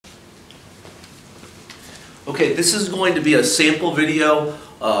Okay, this is going to be a sample video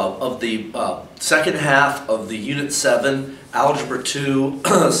of the second half of the Unit 7 Algebra 2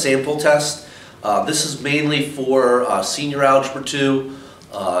 sample test. This is mainly for Senior Algebra 2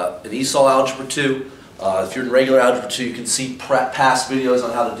 and ESOL Algebra 2. If you're in regular Algebra 2, you can see past videos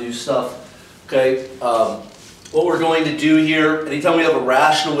on how to do stuff. Okay, what we're going to do here, anytime we have a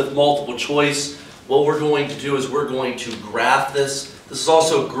rational with multiple choice, what we're going to do is we're going to graph this. This is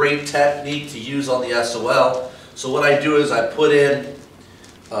also a great technique to use on the SOL. So what I do is I put in,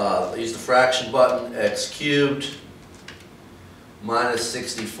 I use the fraction button, x cubed minus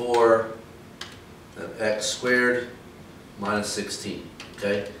 64 and x squared minus 16.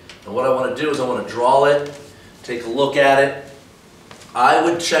 Okay? And what I want to do is I want to draw it, take a look at it. I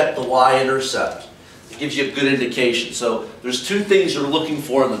would check the y-intercept. It gives you a good indication. So there's two things you're looking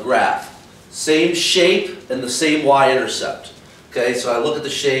for in the graph. Same shape and the same y-intercept. Okay, so I look at the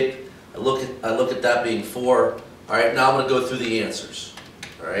shape, I look at that being 4. All right, now I'm going to go through the answers.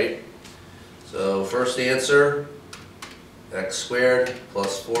 All right, so first answer, x squared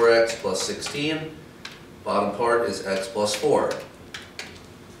plus 4x plus 16. Bottom part is x plus 4.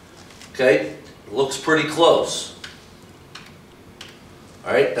 Okay, looks pretty close.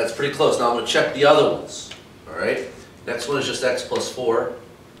 All right, that's pretty close. Now I'm going to check the other ones. All right, next one is just x plus 4.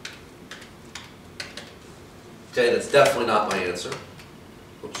 Okay, that's definitely not my answer.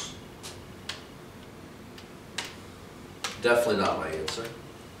 Oops. Definitely not my answer.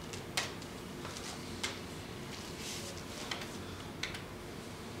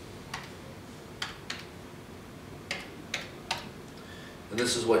 And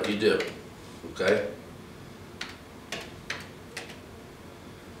this is what you do. Okay?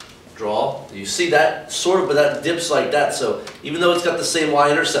 Draw. You see that sort of, but that dips like that. So even though it's got the same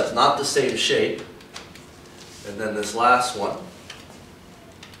y-intercept, not the same shape. And then this last one.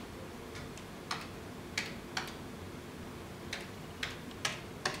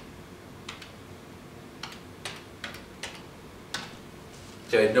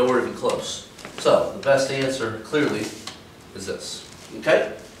 Okay, nowhere even close. So the best answer clearly is this.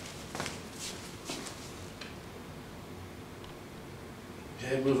 Okay?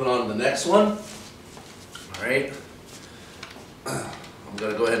 Okay, moving on to the next one. All right. I'm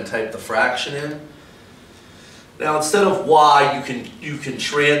going to go ahead and type the fraction in. Now instead of y, you can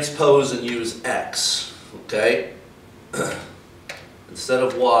transpose and use x, okay? Instead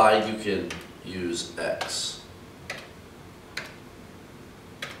of y, you can use x.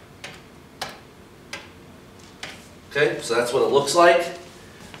 Okay, so that's what it looks like.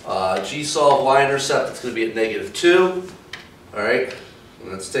 G solve y-intercept, it's going to be at -2. All right,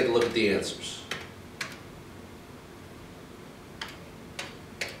 and let's take a look at the answers.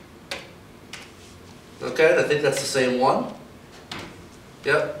 Okay, I think that's the same one.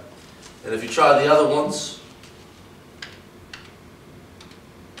 Yep. And if you try the other ones,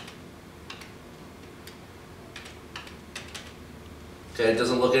 okay, it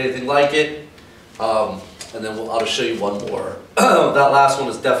doesn't look anything like it. And then I'll just show you one more. That last one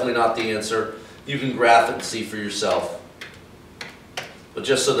is definitely not the answer. You can graph it and see for yourself. But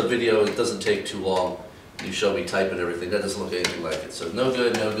just so the video it doesn't take too long, you show me typing everything. That doesn't look anything like it. So no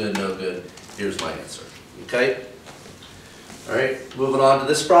good, no good, no good. Here's my answer. Okay? All right, moving on to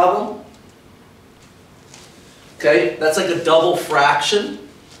this problem. Okay, that's like a double fraction.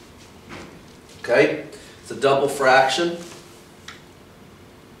 Okay, it's a double fraction.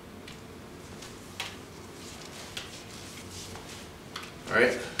 All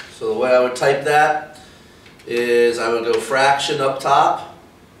right, so the way I would type that is I would go fraction up top.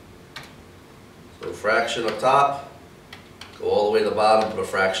 So fraction up top, go all the way to the bottom, put a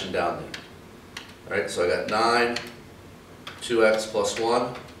fraction down there. All right, so I got 9, 2x plus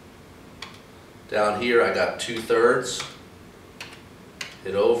 1. Down here I got 2/3.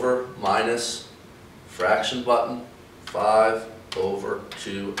 Hit over, minus, fraction button, 5 over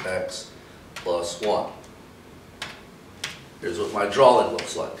 2x plus 1. Here's what my drawing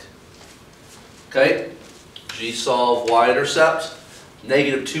looks like. Okay, G solve y-intercept,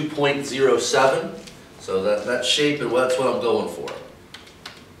 -2.07. So that shape, and that's what I'm going for.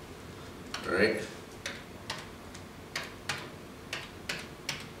 All right.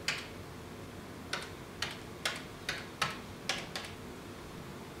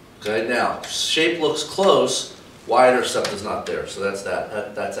 Okay, now shape looks close, y-intercept is not there, so that's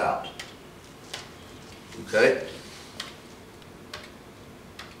that's out. Okay.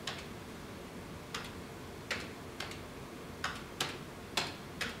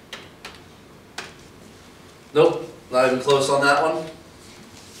 Nope, not even close on that one.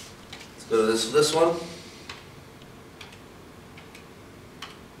 Let's go to this one.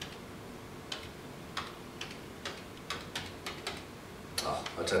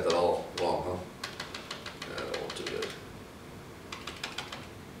 I typed that all wrong, huh? Yeah, that won't do good.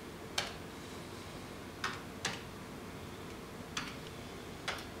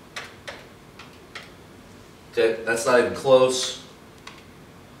 Okay, that's not even close.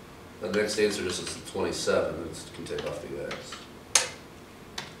 The next answer just is 27. You can take off the x.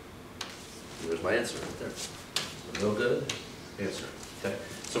 There's my answer right there. So no good answer. Okay.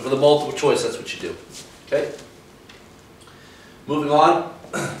 So for the multiple choice, that's what you do. Okay. Moving on.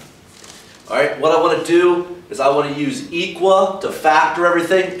 All right. What I want to do is I want to use equa to factor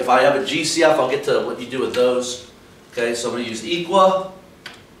everything. If I have a GCF, I'll get to what you do with those. Okay. So I'm going to use equa.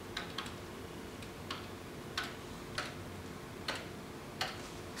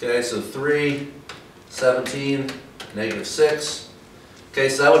 Okay, so 3, 17, negative 6. Okay,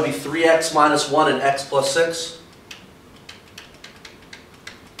 so that would be 3x minus 1 and x plus 6.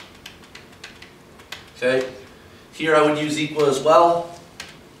 Okay, here I would use equal as well.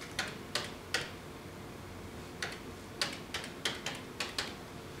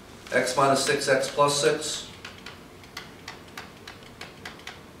 X minus 6, x plus 6.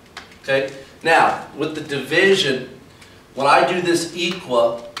 Okay, now with the division, when I do this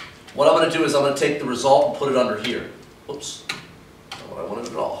equa, what I'm going to do is I'm going to take the result and put it under here. Whoops. Not what I wanted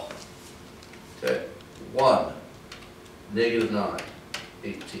at all. Okay. 1, negative 9,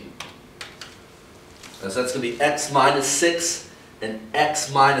 18. So that's going to be x minus 6 and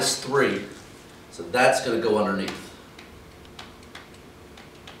x minus 3. So that's going to go underneath.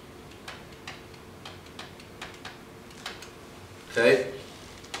 Okay.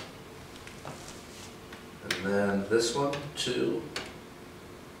 And then this one, 2.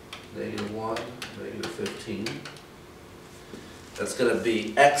 Negative 1, negative 15. That's going to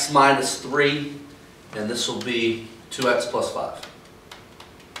be x minus 3, and this will be 2x plus 5.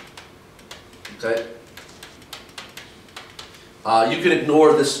 Okay? You can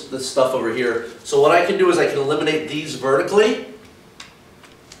ignore this stuff over here. So what I can do is I can eliminate these vertically,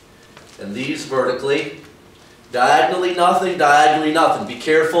 and these vertically. Diagonally nothing, diagonally nothing. Be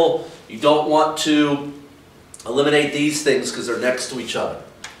careful. You don't want to eliminate these things because they're next to each other.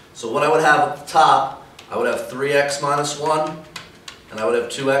 So what I would have at the top, I would have 3x minus 1, and I would have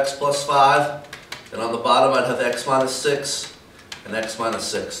 2x plus 5, and on the bottom I'd have x minus 6 and x minus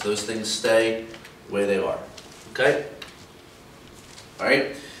 6. Those things stay the way they are. Okay?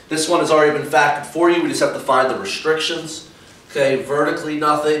 Alright? This one has already been factored for you. We just have to find the restrictions. Okay, vertically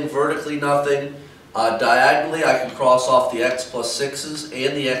nothing, vertically nothing. Diagonally I can cross off the x plus 6's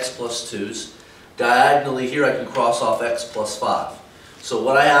and the x plus 2's. Diagonally here I can cross off x plus 5. So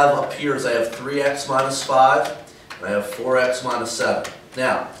what I have up here is I have 3x minus 5, and I have 4x minus 7.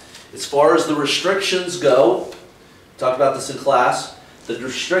 Now, as far as the restrictions go, talked about this in class, the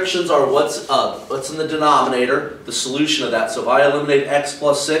restrictions are what's in the denominator, the solution of that. So if I eliminate x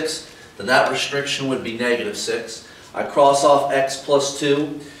plus 6, then that restriction would be negative 6. I cross off x plus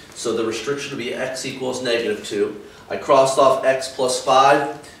 2, so the restriction would be x equals negative 2. I crossed off x plus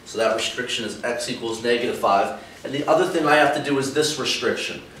 5, so that restriction is x equals negative 5. And the other thing I have to do is this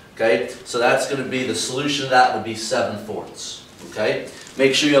restriction, okay? So that's going to be, the solution of that would be 7/4, okay?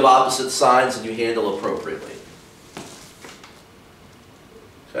 Make sure you have opposite signs and you handle appropriately.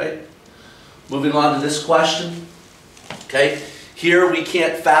 Okay? Moving on to this question, okay? Here we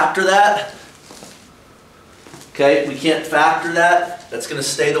can't factor that, okay? We can't factor that. That's going to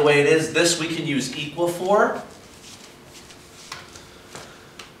stay the way it is. This we can use equal for.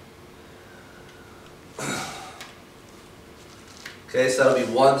 Okay, so that would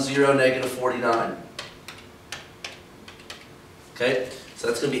be 1, 0, negative 49. Okay, so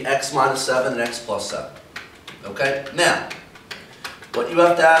that's going to be x minus 7 and x plus 7. Okay, now, what you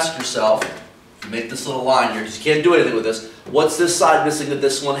have to ask yourself, if you make this little line here, because you can't do anything with this, what's this side missing that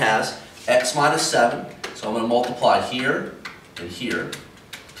this one has? X minus 7, so I'm going to multiply here and here.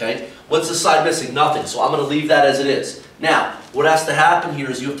 Okay, what's this side missing? Nothing, so I'm going to leave that as it is. Now, what has to happen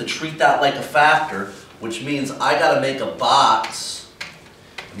here is you have to treat that like a factor, which means I got to make a box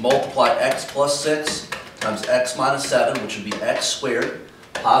and multiply x plus 6 times x minus 7, which would be x squared,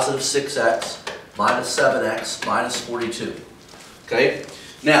 positive 6x, minus 7x, minus 42. Okay?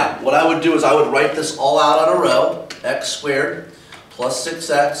 Now, what I would do is I would write this all out on a row, x squared plus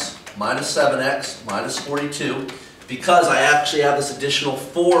 6x minus 7x minus 42, because I actually have this additional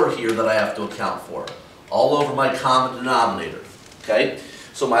 4 here that I have to account for, all over my common denominator. Okay?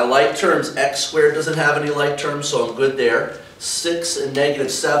 So my like terms, x squared doesn't have any like terms, so I'm good there. 6 and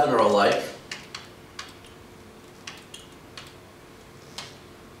negative 7 are alike.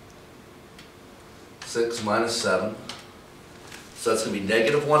 Six minus 7. So that's going to be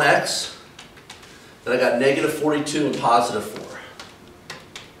negative 1x. Then I got negative 42 and positive 4.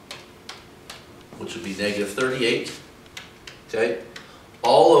 which would be negative 38, okay,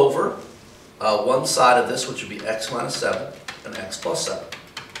 all over one side of this, which would be x minus 7 and x plus 7.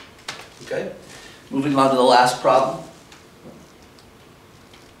 Okay? Moving on to the last problem.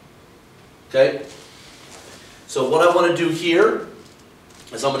 Okay? So what I want to do here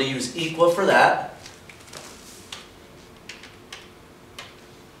is I'm going to use equa for that.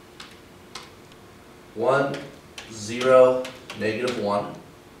 One, 0, negative 1.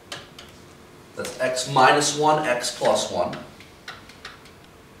 That's x minus 1, x plus 1.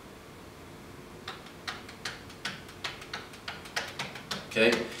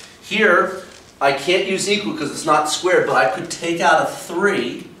 Okay? Here, I can't use equal because it's not squared, but I could take out a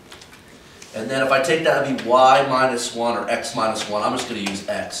 3, and then if I take that, it'd be y minus 1 or x minus 1. I'm just going to use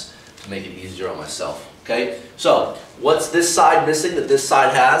x to make it easier on myself. Okay? So, what's this side missing that this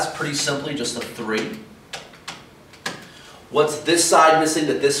side has? Pretty simply, just a 3. What's this side missing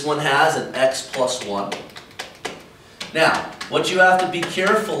that this one has? An x plus 1. Now, what you have to be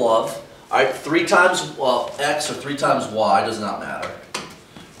careful of, all right, 3 times x or 3 times y does not matter.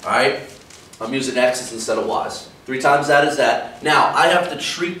 All right, I'm using x's instead of y's. 3 times that is that. Now, I have to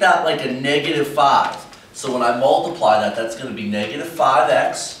treat that like a negative 5. So when I multiply that, that's going to be negative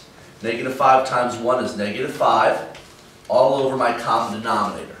 5x. Negative 5 times 1 is negative 5, all over my common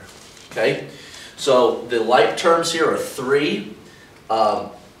denominator. Okay? So the like terms here are 3,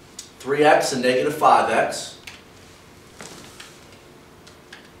 3x and negative 5x.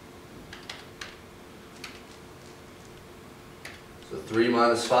 So 3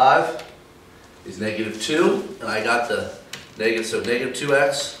 minus 5 is negative 2, and I got the negative, so negative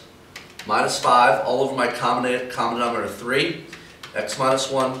 2x minus 5, all over my common denominator 3, x minus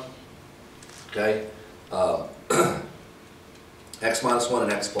 1, okay, x minus 1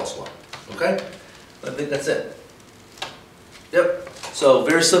 and x plus 1, okay? I think that's it. Yep. So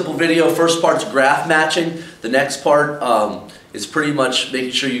very simple video. First part's graph matching. The next part is pretty much making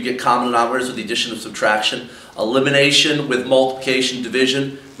sure you get common denominators with the addition and subtraction. Elimination with multiplication,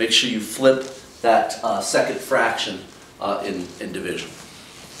 division. Make sure you flip that second fraction in division.